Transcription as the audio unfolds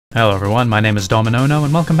Hello everyone, my name is Dominono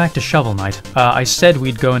and welcome back to Shovel Knight. I said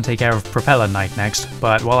we'd go and take care of Propeller Knight next,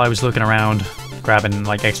 but while I was looking around, grabbing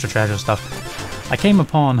like extra treasure stuff, I came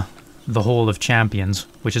upon the Hall of Champions,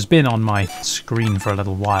 which has been on my screen for a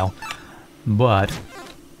little while, but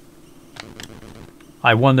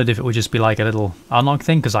I wondered if it would just be like a little unlock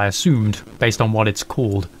thing, because I assumed, based on what it's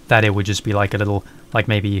called, that it would just be like a little, like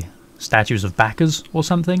maybe statues of backers or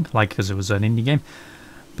something, like because it was an indie game.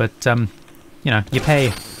 But, you know, you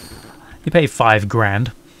pay 5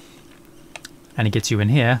 grand, and it gets you in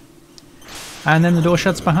here, and then the door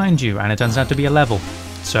shuts behind you, and it turns out to be a level.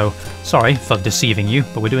 So, sorry for deceiving you,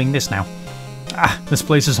 but we're doing this now. Ah, this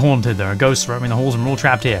place is haunted. There are ghosts roaming the halls and we're all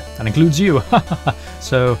trapped here. That includes you.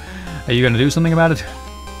 So, are you going to do something about it?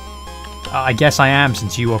 I guess I am,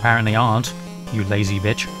 since you apparently aren't, you lazy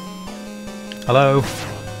bitch. Hello?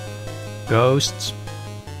 Ghosts?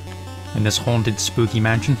 In this haunted, spooky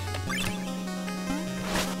mansion?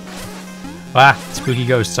 Ah, spooky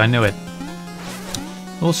ghosts, I knew it.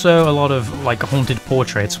 Also, a lot of, like, haunted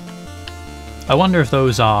portraits. I wonder if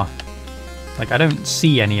those are... Like, I don't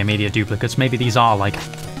see any immediate duplicates. Maybe these are, like,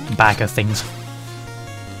 backer things.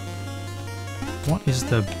 What is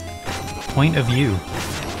the point of view?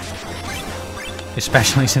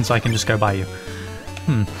 Especially since I can just go by you.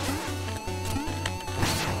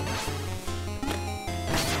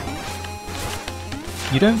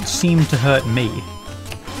 You don't seem to hurt me.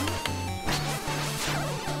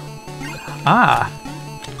 Ah!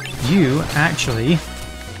 You actually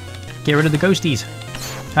get rid of the ghosties.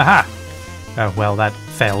 Haha! Oh, well, that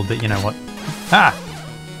failed, but you know what. Ah!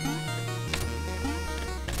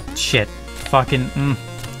 Shit. Fucking...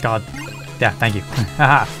 God. Yeah, thank you.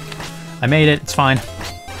 Haha! I made it, it's fine.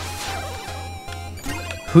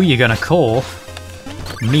 Who you gonna call?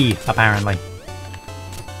 Me, apparently.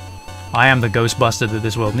 I am the Ghostbuster that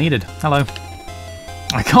this world needed. Hello.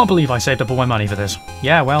 I can't believe I saved up all my money for this.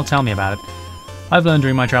 Yeah, well, tell me about it. I've learned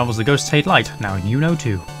during my travels the ghosts hate light. Now you know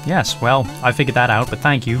too. Yes, well, I figured that out, but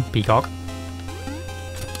thank you, Peacock.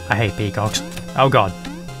 I hate peacocks. Oh god.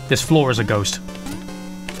 This floor is a ghost.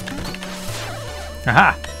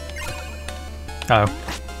 Aha! Oh.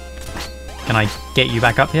 Can I get you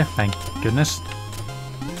back up here? Thank goodness.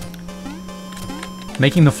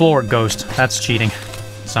 Making the floor a ghost. That's cheating.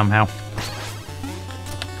 Somehow.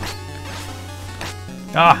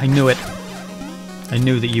 Ah, I knew it. I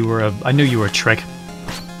knew that you were I knew you were a trick.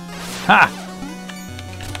 Ha!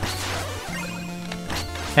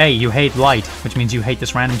 Hey, you hate light, which means you hate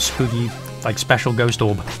this random spooky, like, special ghost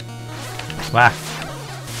orb. Wah.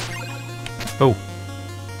 Oh.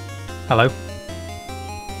 Hello.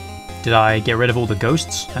 Did I get rid of all the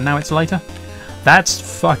ghosts, and now it's lighter?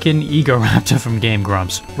 That's fucking Egoraptor from Game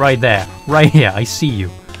Grumps. Right there. Right here. I see you.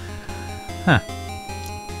 Huh.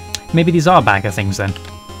 Maybe these are backer things, then.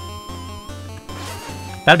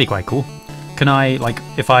 That'd be quite cool. Can I, like,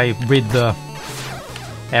 if I rid the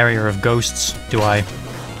area of ghosts, do I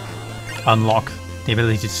unlock the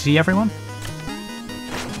ability to see everyone?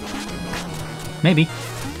 Maybe.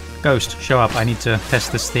 Ghost, show up. I need to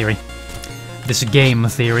test this theory. This game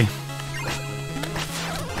theory.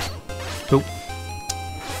 Oh.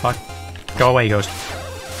 Fuck. Go away, ghost.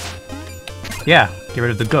 Yeah, get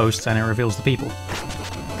rid of the ghosts and it reveals the people.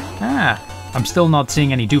 Ah, I'm still not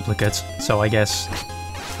seeing any duplicates, so I guess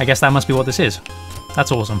that must be what this is.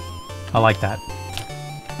 That's awesome. I like that.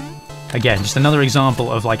 Again, just another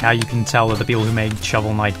example of like how you can tell that the people who made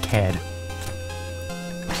Shovel Knight cared.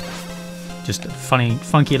 Just funny,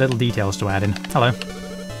 funky little details to add in. Hello.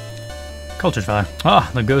 Cultured fellow.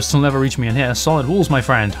 Ah, the ghosts will never reach me in here. Solid walls, my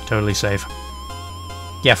friend. Totally safe.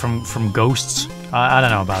 Yeah, from ghosts? I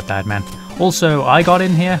don't know about that, man. Also, I got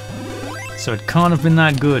in here, so it can't have been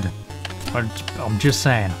that good. I'm just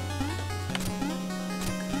saying.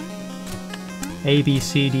 A, B,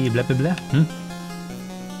 C, D, blah, blah, blah.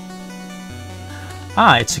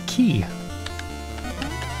 Ah, it's a key.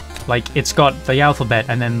 Like, it's got the alphabet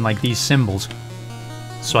and then, like, these symbols.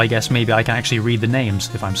 So I guess maybe I can actually read the names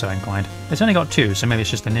if I'm so inclined. It's only got 2, so maybe it's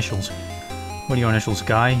just initials. What are your initials,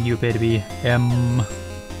 guy? You appear to be M.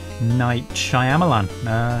 Night Shyamalan.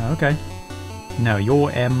 Okay. No, you're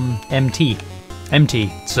MT.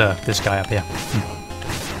 MT, sir, this guy up here.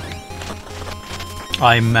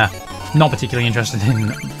 I'm not particularly interested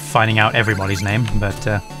in finding out everybody's name, but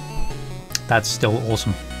that's still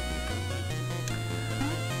awesome.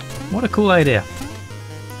 What a cool idea.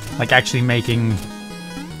 Like, actually making,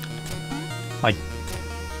 like,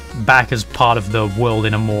 back as part of the world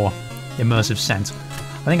in a more immersive sense.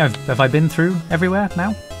 I think have I been through everywhere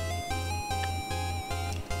now?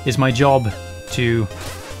 Is my job to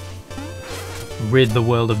rid the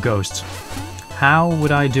world of ghosts? how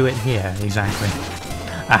would I do it here, exactly?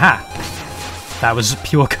 Aha! That was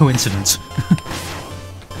pure coincidence.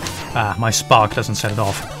 Ah, my spark doesn't set it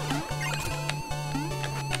off.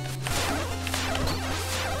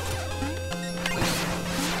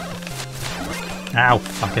 Ow,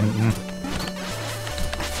 fucking...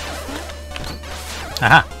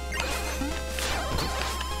 Aha!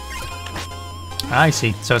 I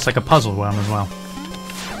see, so it's like a puzzle one as well.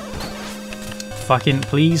 Fucking,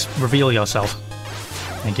 please reveal yourself.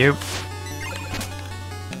 Thank you.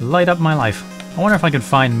 Light up my life. I wonder if I could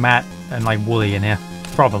find Matt and like Wooly in here.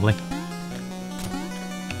 Probably.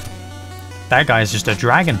 That guy is just a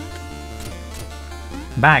dragon.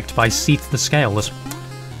 Backed by Seath the Scaleless.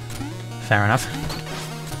 Fair enough.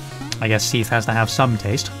 I guess Seath has to have some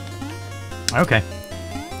taste. Okay.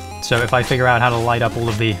 So if I figure out how to light up all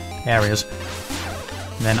of the areas,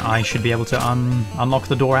 then I should be able to unlock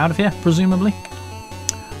the door out of here, presumably.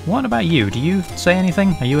 What about you? Do you say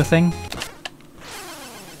anything? Are you a thing?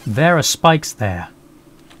 There are spikes there.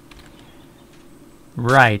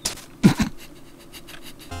 Right.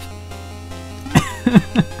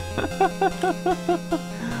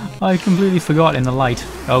 I completely forgot in the light.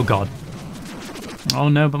 Oh god. Oh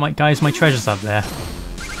no, but my treasure's up there.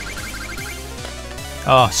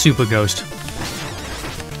 Oh, super ghost.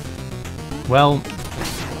 Well,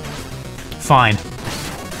 fine.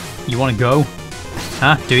 You want to go?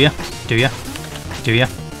 Huh? Do you? Do you? Do you?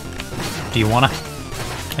 Do you wanna?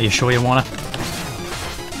 Are you sure you wanna?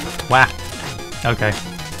 Wah. Okay.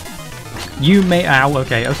 You may... Ow,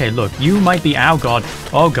 okay, okay, look. You might be... Ow, god.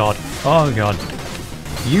 Oh, god. Oh, god.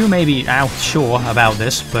 You may be out sure about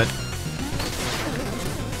this, but...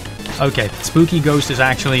 Okay, Spooky Ghost is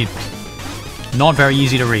actually not very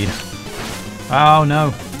easy to read. Oh,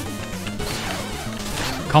 no.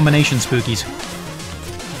 Combination spookies.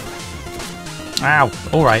 Ow.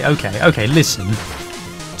 Alright, okay, okay, listen.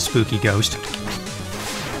 Spooky Ghost.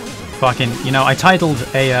 Fucking, you know, I titled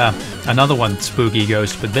another one Spooky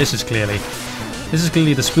Ghost, but this is clearly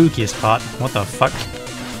the spookiest part. What the fuck?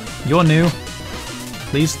 You're new.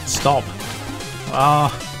 Please stop.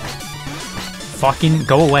 Fucking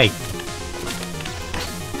go away.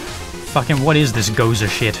 Fucking what is this Gozer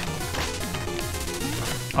shit?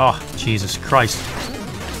 Oh, Jesus Christ.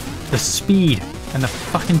 The speed and the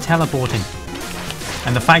fucking teleporting.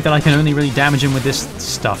 And the fact that I can only really damage him with this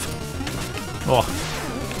stuff. Oh.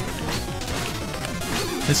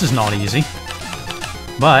 This is not easy.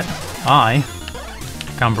 But I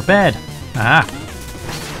come prepared. Ah.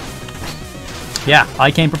 Yeah,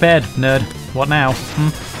 I came prepared, nerd. What now?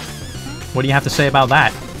 What do you have to say about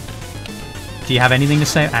that? Do you have anything to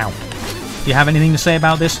say? Ow. Do you have anything to say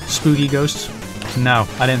about this, Spooky Ghosts? No,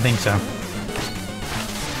 I didn't think so.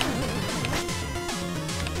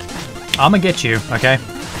 I'ma get you, okay?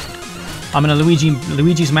 I'm gonna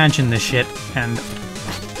Luigi's Mansion this shit and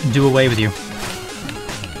do away with you.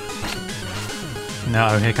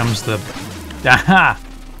 No, here comes the... Aha!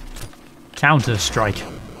 Counter-Strike.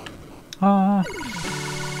 Ah.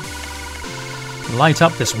 Light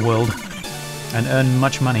up this world and earn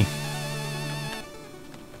much money.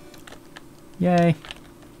 Yay.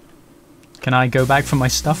 Can I go back for my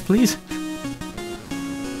stuff, please?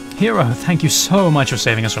 Hero, thank you so much for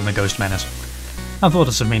saving us from the ghost menace. I thought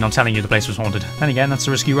this of me not telling you the place was haunted. Then again, that's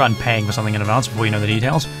a risky run, paying for something in advance before you know the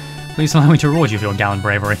details. Please allow me to reward you for your gallant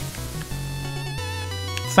bravery.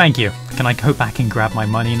 Thank you. Can I go back and grab my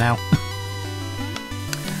money now?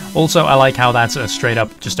 Also, I like how that's straight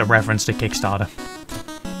up just a reference to Kickstarter.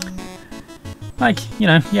 Like, you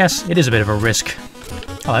know, yes, it is a bit of a risk.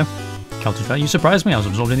 Hello. Culture, you surprised me. I was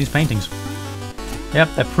absorbed in these paintings. Yep,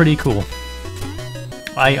 they're pretty cool.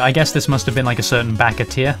 I guess this must have been like a certain backer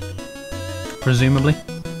tier. Presumably.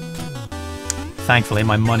 Thankfully,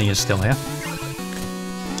 my money is still here.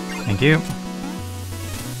 Thank you.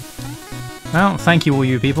 Well, thank you all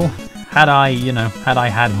you people. Had I, you know,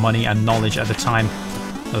 had money and knowledge at the time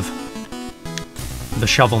of the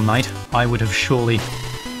Shovel Knight, I would have surely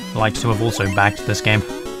liked to have also backed this game.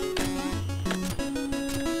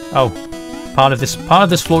 Oh, part of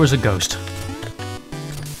this floor is a ghost.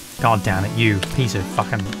 God damn it, you piece of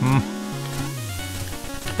fucking...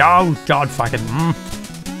 Oh, God fucking...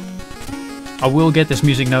 I will get this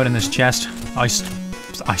music note in this chest. I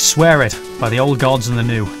swear it, by the old gods and the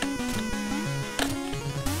new.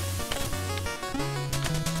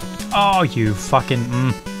 Oh, you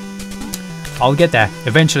fucking... I'll get there.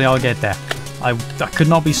 Eventually I'll get there. I could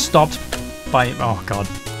not be stopped by... Oh, God.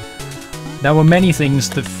 There were many things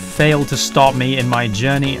that failed to stop me in my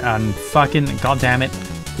journey, and fucking... God damn it.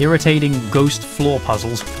 Irritating ghost floor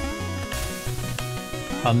puzzles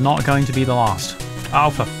are not going to be the last. Oh,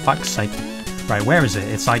 for fuck's sake. Right, where is it?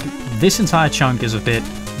 It's like this entire chunk is a bit.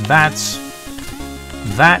 That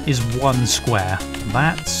is 1 square.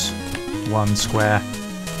 That's 1 square.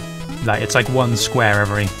 Like it's like 1 square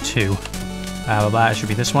every 2. That should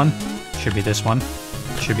be this one. Should be this one.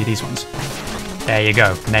 Should be these ones. There you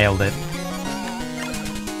go. Nailed it.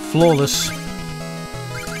 Flawless.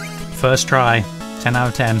 First try. 10 out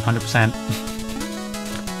of 10.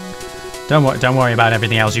 100%. Don't worry about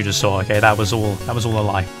everything else you just saw. Okay, that was all a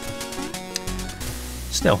lie.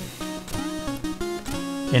 Still.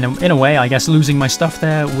 In a way, I guess losing my stuff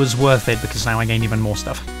there was worth it because now I gain even more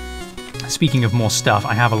stuff. Speaking of more stuff,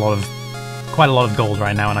 I have quite a lot of gold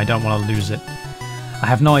right now, and I don't want to lose it. I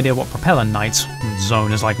have no idea what Propeller Knight's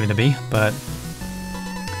zone is likely to be, but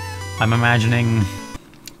I'm imagining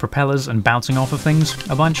propellers and bouncing off of things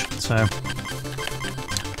a bunch. So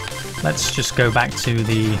let's just go back to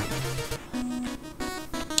the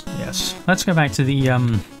let's go back to the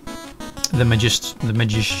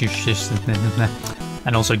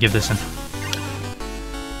and also give this an.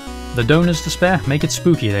 The donors to spare? Make it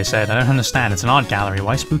spooky, they said. I don't understand. It's an art gallery.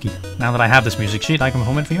 Why spooky? Now that I have this music sheet, I can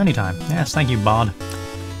perform it for you anytime. Yes, thank you, Bard.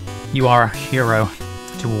 You are a hero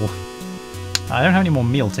to all. I don't have any more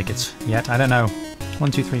meal tickets yet. I don't know.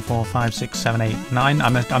 1, 2, 3, 4, 5, 6, 7, 8, 9.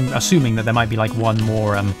 I'm assuming that there might be like one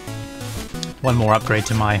more upgrade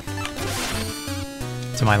to my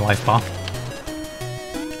life bar.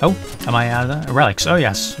 Oh, am I relics? Oh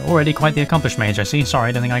yes, already quite the accomplished mage, I see. Sorry,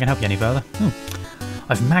 I don't think I can help you any further.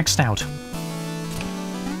 I've maxed out.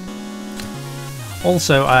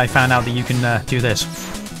 Also, I found out that you can do this.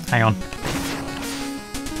 Hang on.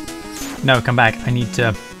 No, come back. I need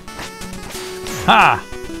to... Ha!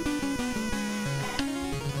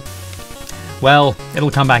 Well, it'll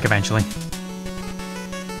come back eventually.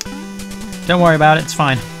 Don't worry about it, it's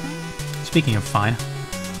fine. Speaking of fine,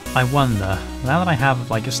 I wonder, now that I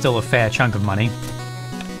have like still a fair chunk of money,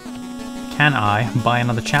 can I buy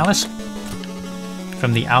another chalice?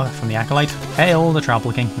 From the Acolyte? Hail the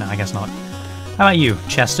Trample King. No, I guess not. How about you,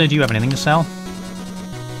 Chester? Do you have anything to sell?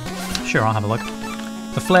 Sure, I'll have a look.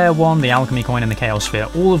 The Flare Wand, the Alchemy Coin, and the Chaos Sphere,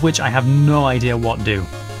 all of which I have no idea what do.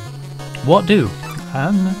 What do?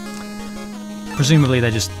 Presumably they're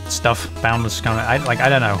just stuff, boundless kind of. I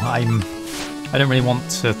don't know. I don't really want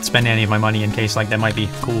to spend any of my money in case like there might be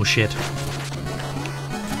cool shit.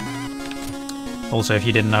 Also, if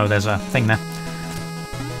you didn't know, there's a thing there.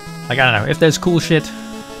 Like, I don't know, if there's cool shit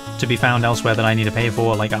to be found elsewhere that I need to pay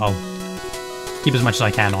for, like, I'll keep as much as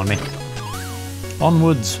I can on me.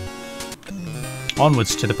 Onwards.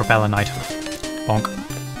 Onwards to the Propeller Knight. Bonk.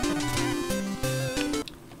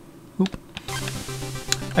 Oop.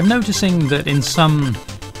 I'm noticing that in some...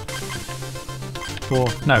 Or,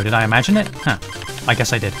 no, did I imagine it? Huh. I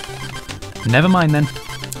guess I did. Never mind then.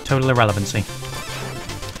 Total irrelevancy.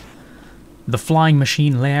 The flying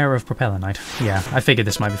machine lair of Propeller Knight. Yeah, I figured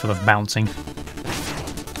this might be full of bouncing.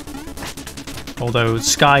 Although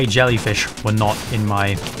sky jellyfish were not in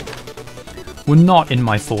my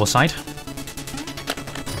foresight.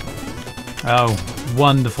 Oh,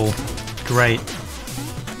 wonderful. Great.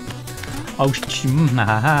 Oh,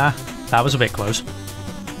 that was a bit close.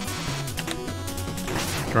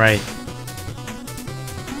 Great.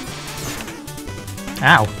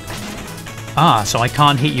 Ow. Ah, so I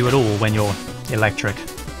can't hit you at all when you're electric.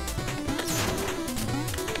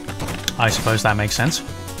 I suppose that makes sense.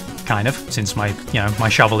 Kind of, since my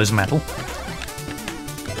shovel is metal.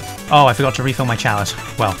 Oh, I forgot to refill my chalice.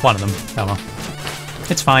 Well, one of them. Oh well.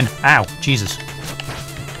 It's fine. Ow, Jesus.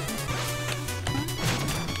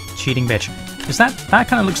 Cheating bitch. Is that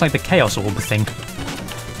kind of looks like the Chaos Orb thing.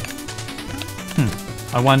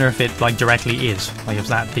 I wonder if it, like, directly is. Like, is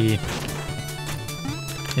that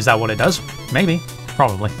what it does? Maybe.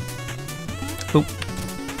 Probably. Oop.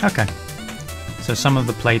 Okay. So some of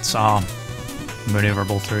the plates are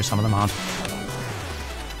maneuverable through, some of them aren't.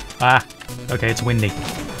 Ah. Okay, it's windy.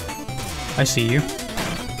 I see you.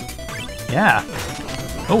 Yeah.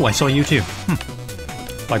 Oh, I saw you too.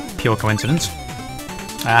 Like, pure coincidence.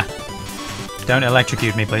 Ah. Don't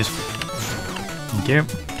electrocute me, please. Thank you.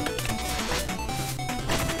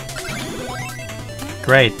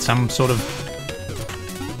 Great, some sort of...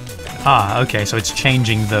 Ah, okay, so it's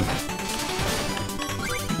changing the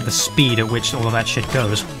speed at which all of that shit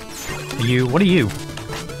goes. Are you... What are you?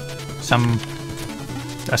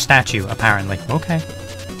 A statue, apparently. Okay.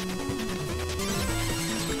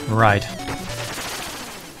 Right.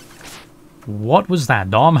 What was that,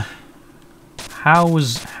 Dom? How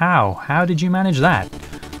did you manage that?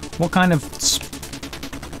 What kind of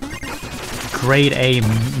grade A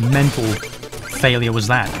mental failure was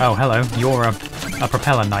that? Oh, hello. You're a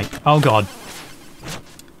Propeller Knight. Oh, God.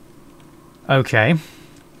 Okay.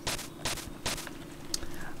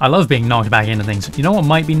 I love being knocked back into things. You know what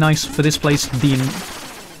might be nice for this place being...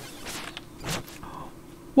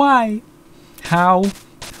 Why? How?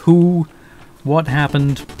 Who? What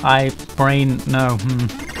happened? Brain... No.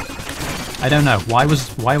 I don't know. Why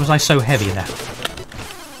was I so heavy there?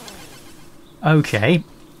 Okay.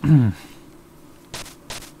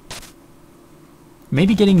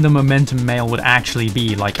 Maybe getting the momentum mail would actually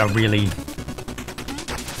be like a really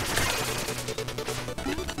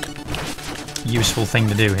useful thing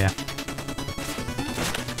to do here.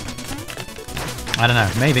 I don't know,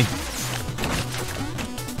 maybe.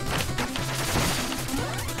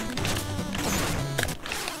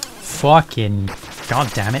 Fucking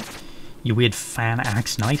goddamn it, you weird fan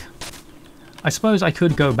axe knight. I suppose I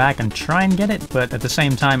could go back and try and get it, but at the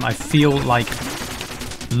same time I feel like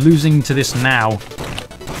losing to this now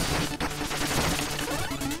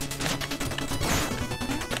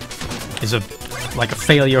is like a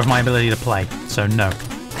failure of my ability to play. So no.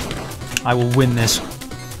 I will win this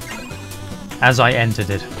as I entered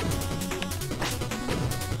it.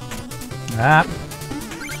 Ah.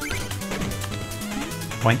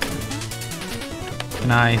 Boink.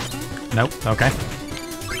 Can I... Nope, okay.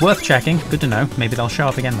 Worth checking, good to know. Maybe they'll show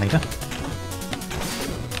up again later.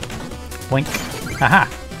 Boink. Haha!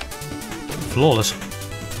 Flawless.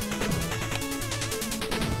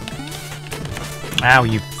 Ow,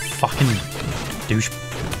 you fucking douche.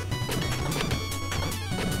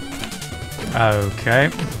 Okay.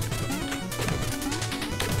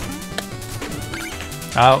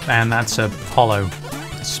 Oh, and that's a hollow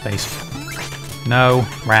space. No,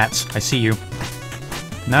 rats, I see you.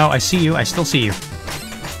 No, I see you, I still see you.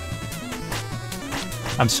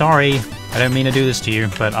 I'm sorry, I don't mean to do this to you,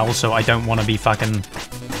 but also I don't want to be fucking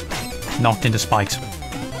knocked into spikes.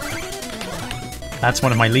 That's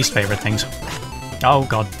one of my least favorite things. Oh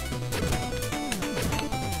god.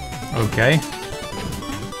 Okay.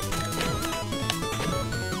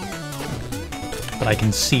 But I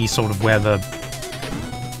can see sort of where the...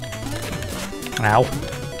 Ow.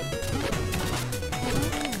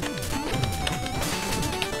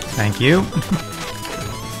 Thank you.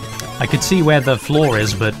 I could see where the floor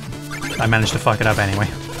is, but I managed to fuck it up anyway.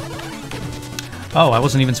 Oh, I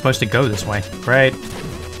wasn't even supposed to go this way. Great.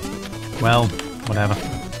 Well, whatever.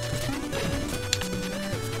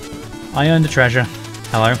 I earned a treasure.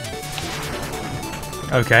 Hello.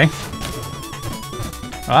 Okay.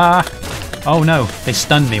 Ah! Oh no, they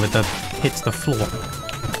stunned me with the hits the floor.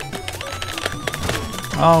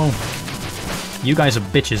 Oh. You guys are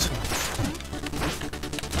bitches.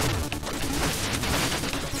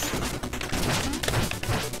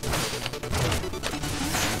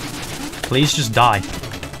 Please just die.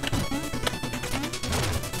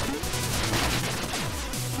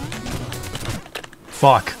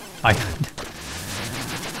 Fuck.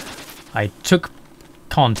 I took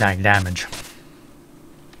contact damage.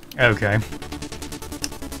 Okay.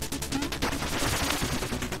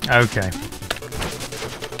 Okay.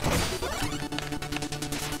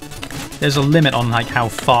 There's a limit on like how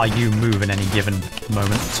far you move in any given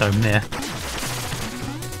moment, so meh.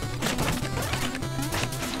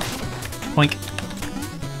 Boink.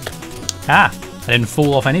 Ah! I didn't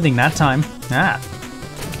fall off anything that time. Ah.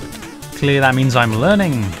 Clearly that means I'm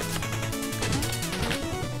learning.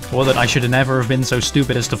 Or that I should never have been so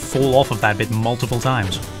stupid as to fall off of that bit multiple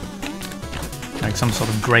times. Like some sort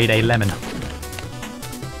of grade A lemon.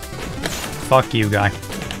 Fuck you, guy.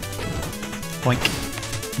 Boink.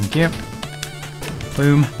 Thank you.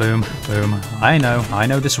 Boom, boom, boom. I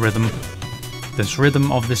know this rhythm. This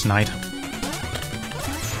rhythm of this night.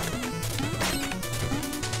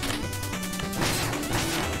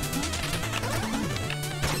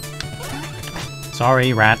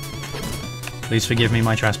 Sorry, rat. Please forgive me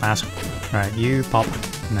my trespass. Right, you pop,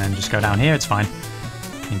 and then just go down here, it's fine.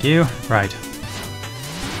 Thank you. Right.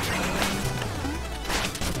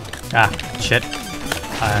 Ah, shit.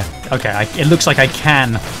 Okay, it looks like I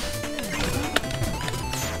can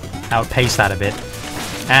outpace that a bit.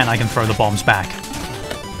 And I can throw the bombs back.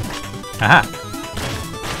 Aha!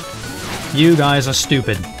 You guys are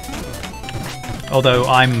stupid. Although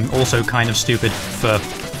I'm also kind of stupid for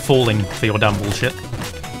falling for your dumb bullshit.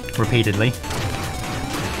 Repeatedly.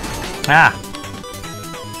 Ah!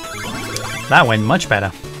 That went much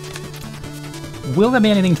better. Will there be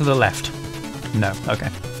anything to the left? No, okay.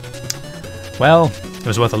 Well, it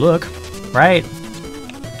was worth a look, right?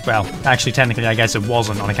 Well, actually, technically, I guess it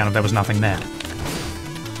wasn't on account of there was nothing there.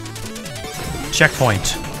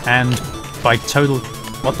 Checkpoint. And by total...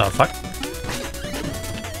 What the fuck?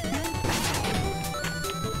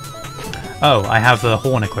 Oh, I have the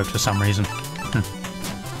horn equipped for some reason.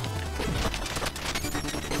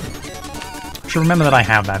 should remember that I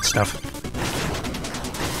have that stuff.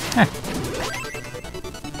 Eh.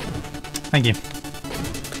 Thank you.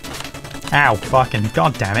 Ow, fucking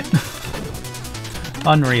god damn it.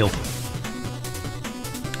 Unreal.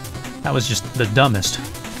 That was just the dumbest.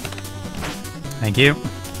 Thank you.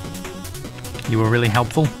 You were really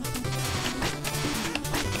helpful.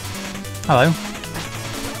 Hello.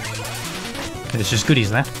 There's just goodies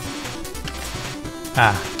there.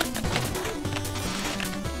 Ah.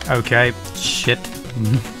 Okay. Shit.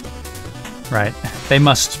 Right. They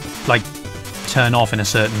must, like, turn off in a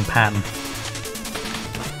certain pattern.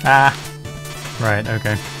 Ah. Right,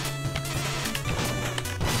 okay.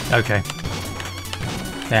 Okay.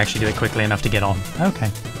 They actually do it quickly enough to get on. Okay.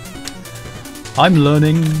 I'm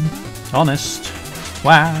learning. Honest.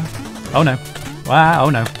 Wow. Oh no. Wow. Oh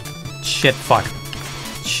no. Shit, fuck.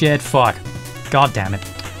 Shit, fuck. God damn it.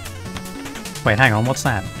 Wait, hang on, what's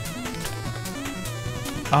that?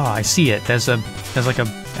 Oh, I see it. There's like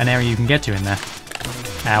an area you can get to in there.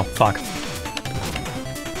 Ow, fuck.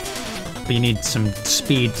 But you need some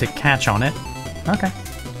speed to catch on it. Okay.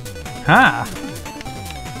 Ah!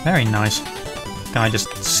 Very nice. Can I just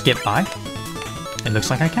skip by? It looks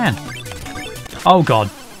like I can. Oh god.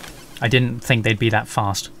 I didn't think they'd be that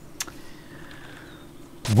fast.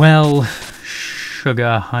 Well,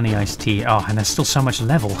 sugar, honey, iced tea. Oh, and there's still so much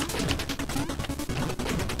level.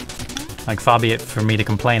 Like, far be it for me to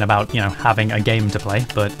complain about, you know, having a game to play,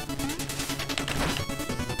 but...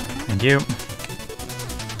 Thank you.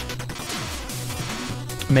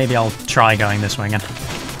 Maybe I'll try going this way again.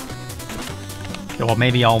 Or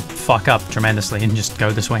maybe I'll fuck up tremendously and just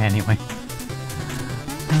go this way anyway.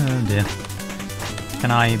 Oh dear.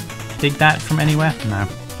 Can I dig that from anywhere? No.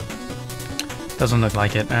 Doesn't look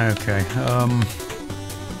like it. Okay.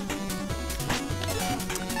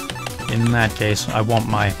 In that case, I want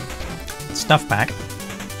my stuff back.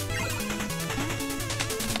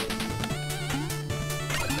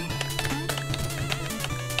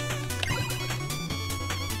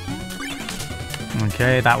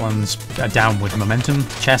 Okay, that one's a downward momentum.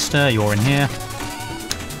 Chester, you're in here.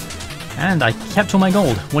 And I kept all my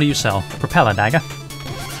gold. What do you sell? Propeller dagger.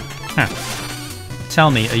 Huh. Tell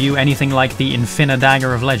me, are you anything like the Infina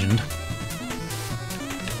Dagger of Legend?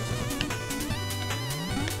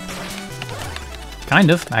 Kind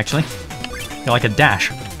of, actually. You're like a dash.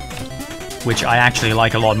 Which I actually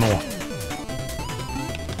like a lot more.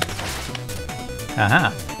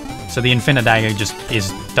 Aha. So the Infina Dagger just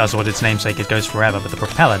does what its namesake, it goes forever, but the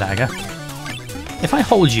Propeller Dagger... If I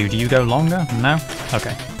hold you, do you go longer? No?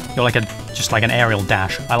 Okay. You're like just like an aerial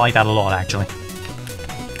dash. I like that a lot, actually.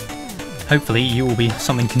 Hopefully you will be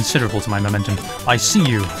something considerable to my momentum. I see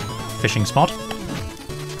you, fishing spot.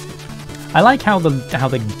 I like how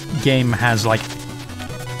the game has, like,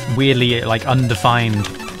 weirdly, like, undefined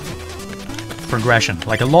progression.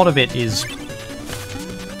 Like, a lot of it is...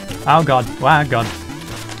 Oh god, wow, god.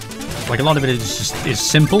 Like, a lot of it is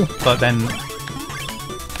simple, but then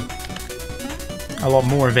a lot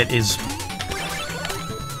more of it is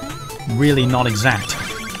really not exact.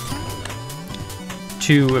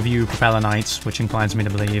 Two of you Propeller Knights, which inclines me to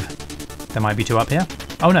believe there might be two up here.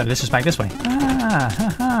 Oh no, this is back this way. Ah,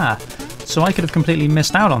 haha. So I could have completely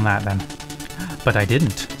missed out on that then. But I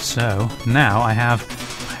didn't. So now I have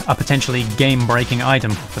a potentially game-breaking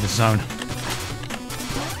item for this zone.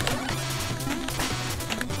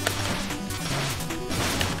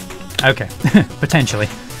 Okay, potentially,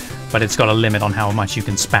 but it's got a limit on how much you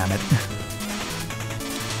can spam it.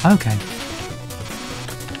 Okay.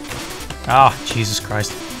 Ah, oh, Jesus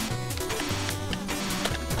Christ.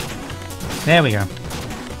 There we go.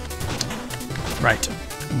 Right.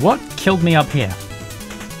 What killed me up here?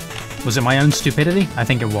 Was it my own stupidity? I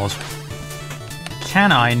think it was.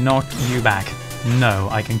 Can I knock you back? No,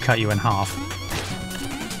 I can cut you in half.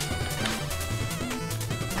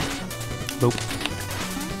 Boop.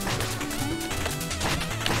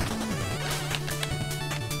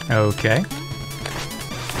 Okay.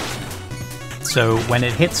 So when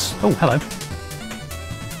it hits... Oh, hello.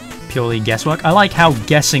 Purely guesswork. I like how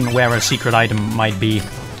guessing where a secret item might be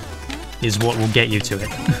is what will get you to it.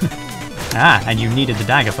 Ah, and you needed the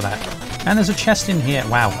dagger for that. And there's a chest in here.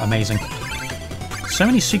 Wow, amazing. So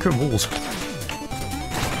many secret walls.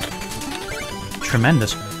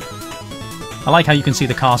 Tremendous. I like how you can see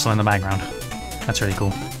the castle in the background. That's really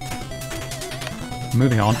cool.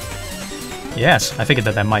 Moving on. Yes, I figured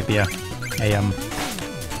that there might be a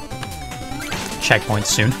checkpoint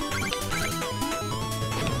soon.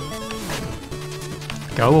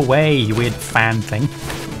 Go away, you weird fan thing.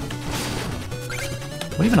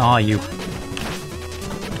 What even are you?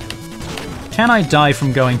 Can I die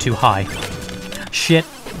from going too high? Shit.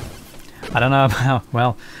 I don't know about,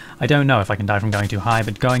 well, I don't know if I can die from going too high,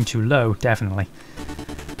 but going too low, definitely.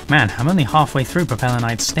 Man, I'm only halfway through Propeller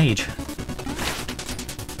Knight's stage.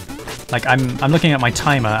 Like, I'm looking at my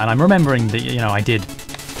timer, and I'm remembering that, you know, I did.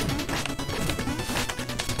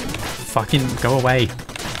 Fucking go away.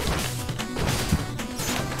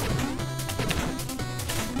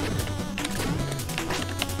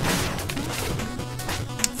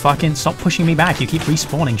 Fucking stop pushing me back, you keep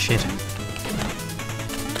respawning shit.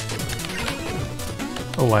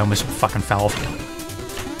 Oh, I almost fucking fell off.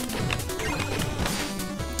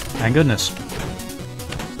 Thank goodness.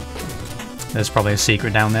 There's probably a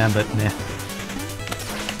secret down there, but nah.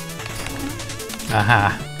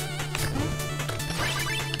 Aha.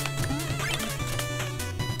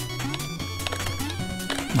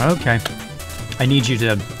 Okay. I need you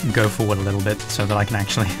to go forward a little bit so that I can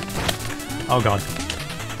actually... Oh god.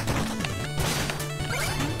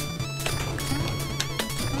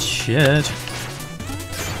 Shit.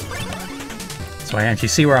 So I actually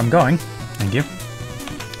see where I'm going. Thank you.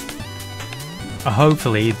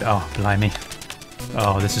 Hopefully... Oh, blimey.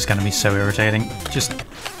 Oh, this is going to be so irritating.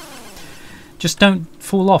 Just don't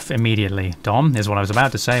fall off immediately, Dom, is what I was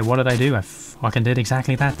about to say. What did I do? I fucking did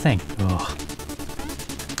exactly that thing. Ugh.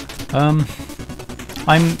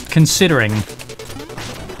 I'm considering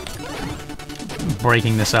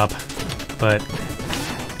breaking this up, but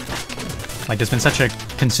like there's been such a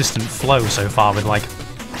consistent flow so far with like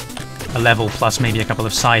a level plus maybe a couple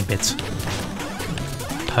of side bits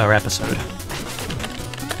per episode.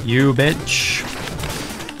 You bitch.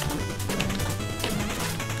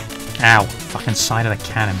 Ow, fucking side of the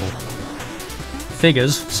cannonball.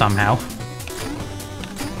 Figures, somehow.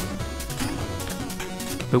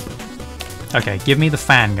 Boop. Okay, give me the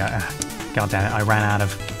fan gun. God damn it, I ran out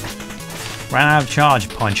of charge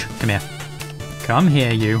punch. Come here. Come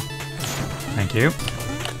here, you. Thank you.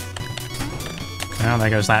 Oh, there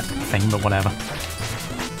goes that thing, but whatever.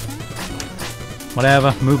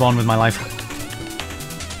 Whatever, move on with my life.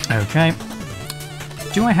 Okay.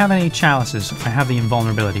 Do I have any chalices? I have the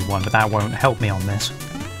invulnerability one, but that won't help me on this.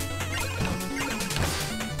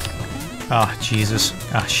 Oh, Jesus.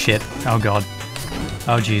 Oh, shit. Oh, God.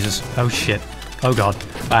 Oh, Jesus. Oh, shit. Oh, God.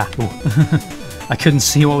 Ah, ooh. I couldn't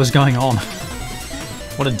see what was going on.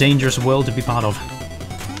 What a dangerous world to be part of.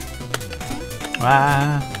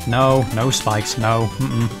 Ah, no. No spikes. No.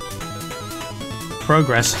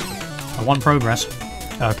 Progress. I want progress.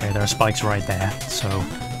 Okay, there are spikes right there. So,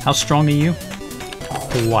 how strong are you?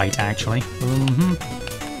 Quite, actually.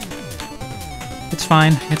 It's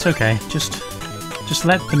fine. It's okay. Just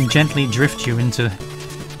let them gently drift you into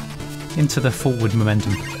the forward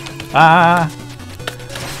momentum. Ah!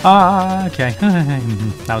 Ah, okay.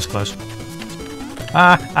 That was close.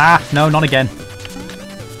 Ah! No, not again.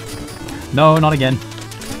 No, not again.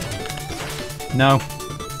 No.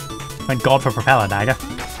 Thank God for Propeller Dagger.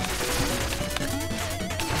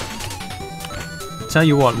 Tell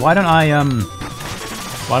you what, why don't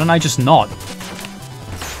I just not?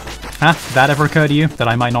 Huh? Did that ever occur to you, that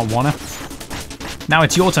I might not wanna? Now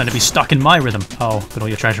it's your turn to be stuck in my rhythm. Oh, but all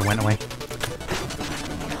your treasure went away.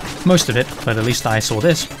 Most of it, but at least I saw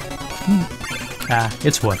this. Ah,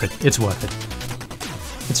 it's worth it. It's worth it.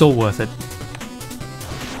 It's all worth it.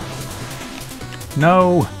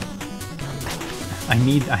 No! I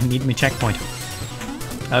need my checkpoint.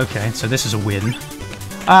 Okay, so this is a win.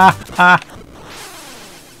 Ah!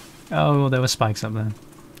 Oh, there were spikes up there.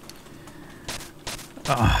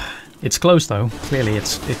 It's close though. Clearly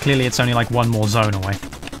it's only like one more zone away.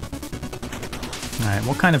 Alright,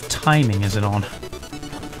 what kind of timing is it on?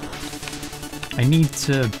 I need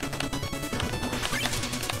to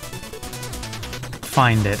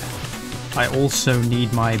find it. I also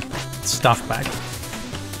need my stuff back.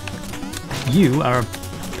 You are a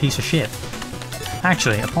piece of shit.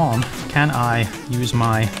 Actually, upon, can I use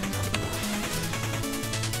my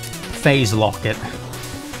phase locket?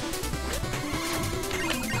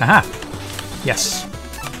 Haha! Yes.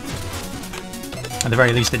 At the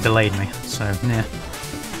very least it delayed me, so nah.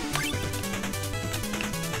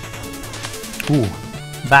 Ooh,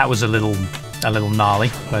 that was a little gnarly,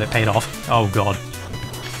 but it paid off. Oh god.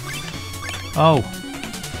 Oh.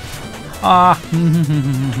 Ah.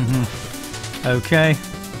 Okay.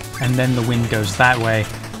 And then the wind goes that way.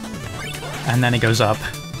 And then it goes up.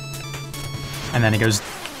 And then it goes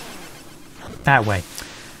that way.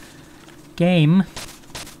 Game.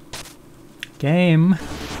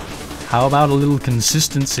 How about a little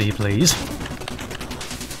consistency, please?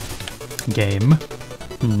 Game.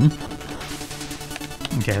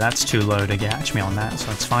 Okay, that's too low to catch me on that,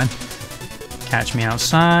 so that's fine. Catch me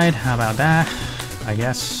outside. How about that? I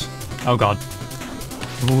guess. Oh god.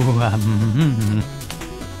 Ooh,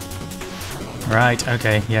 Right,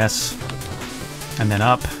 okay, yes. And then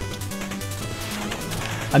up.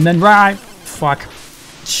 And then right! Fuck.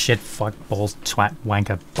 Shit, fuck, balls, twat,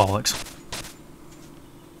 wanker, bollocks.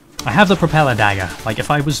 I have the propeller dagger. Like,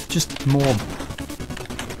 if I was just more...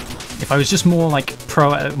 If I was just more, like,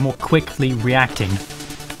 more quickly reacting...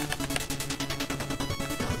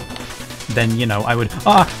 Then, you know, I would...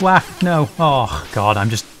 Ah, wah, no. Oh, God, I'm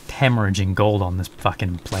just hemorrhaging gold on this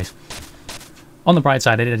fucking place. On the bright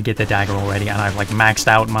side, I did get the dagger already, and I've, like, maxed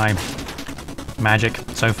out my magic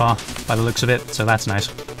so far, by the looks of it, so that's nice.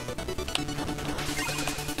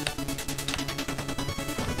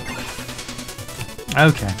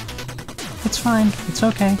 Okay. It's fine. It's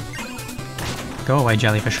okay. Go away,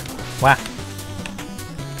 jellyfish. Wah.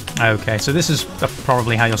 Okay, so this is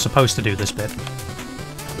probably how you're supposed to do this bit.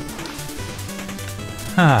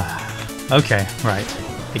 Okay, right.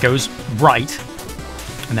 It goes right,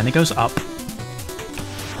 and then it goes up,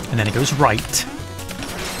 and then it goes right,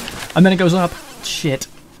 and then it goes up. Shit.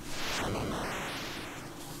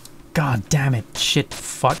 God damn it. Shit,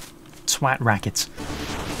 fuck, twat rackets.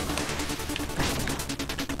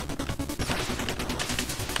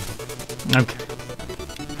 Okay.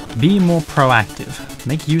 Be more proactive.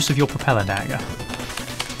 Make use of your propeller dagger.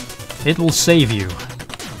 It will save you.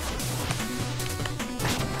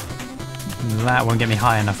 That won't get me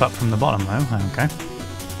high enough up from the bottom, though. Okay.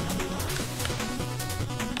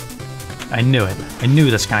 I knew it. I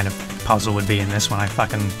knew this kind of puzzle would be in this when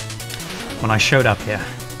I showed up here.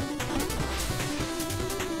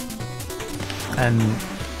 And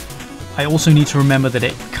I also need to remember that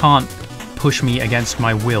it can't push me against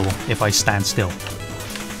my will if I stand still.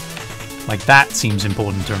 Like, that seems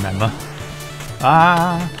important to remember.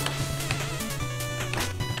 Ah!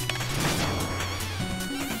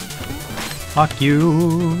 Fuck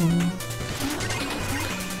you!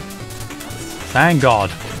 Thank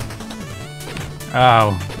God.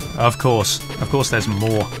 Oh, of course. Of course there's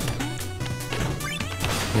more.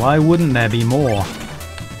 Why wouldn't there be more?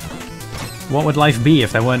 What would life be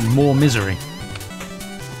if there weren't more misery?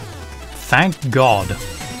 Thank God.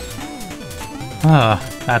 Ah,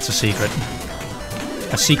 that's a secret.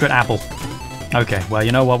 A secret apple. Okay, well,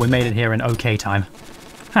 you know what? We made it here in okay time.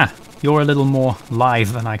 Huh, you're a little more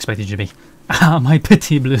live than I expected you to be. Ah, my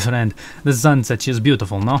petit bleu friend. The sunset is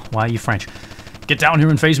beautiful, no? Why are you French? Get down here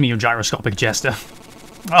and face me, you gyroscopic jester.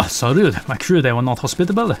 Oh, so rude. My crew, they were not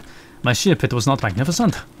hospitable. My ship, it was not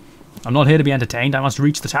magnificent. I'm not here to be entertained. I must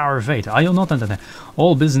reach the Tower of Fate. Are you not entertained?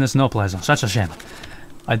 All business, no pleasure. Such a shame.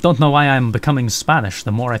 I don't know why I'm becoming Spanish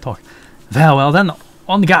the more I talk. Well then,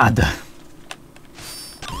 on guard.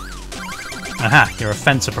 Aha, you're a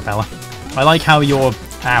fencer propeller. I like how your...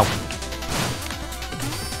 Ow.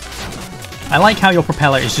 I like how your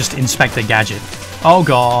propeller is just Inspector Gadget. Oh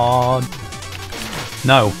God.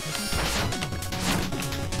 No.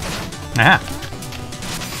 Aha.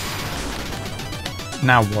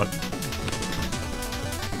 Now what?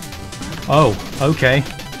 Oh, okay.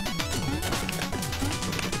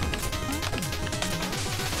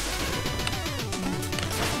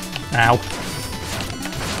 Ow.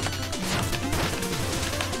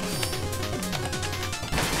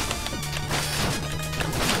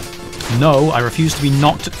 No, I refuse to be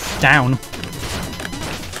knocked down.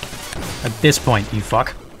 At this point, you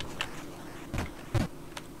fuck.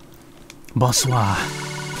 Bonsoir.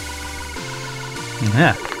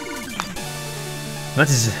 Yeah. That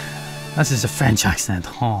is a French accent.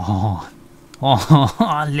 Oh,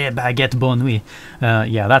 les baguettes bonne nuit.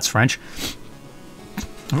 Yeah, that's French.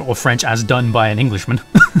 Or French as done by an Englishman.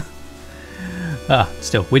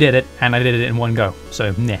 Still, we did it, and I did it in one go,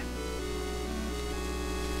 so nah.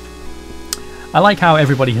 I like how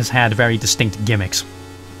everybody has had very distinct gimmicks.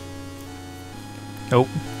 Oh,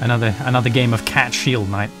 another game of Cat Shield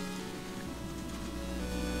Night.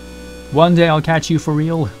 One day I'll catch you for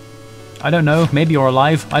real. I don't know, maybe you're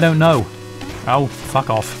alive, I don't know. Oh, fuck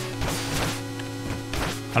off.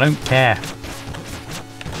 I don't care.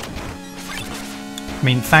 I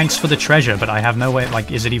mean, thanks for the treasure, but I have no way, like,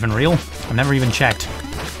 is it even real? I've never even checked.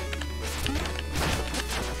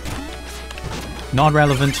 Not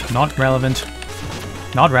relevant, not relevant.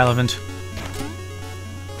 Not relevant.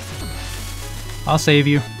 I'll save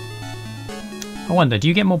you. I wonder, do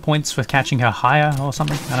you get more points for catching her higher or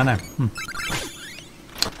something? I don't know.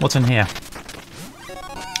 What's in here?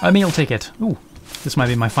 A meal ticket. Ooh, this might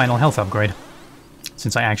be my final health upgrade.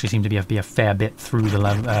 Since I actually seem to be a fair bit through the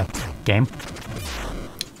level, game.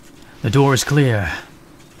 The door is clear.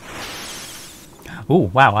 Ooh,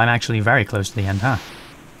 wow, I'm actually very close to the end, huh?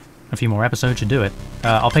 A few more episodes should do it.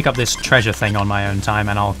 I'll pick up this treasure thing on my own time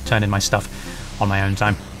and I'll turn in my stuff on my own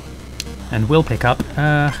time. And we'll pick up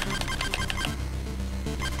at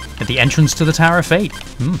the entrance to the Tower of Fate.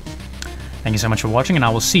 Thank you so much for watching, and I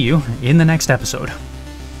will see you in the next episode.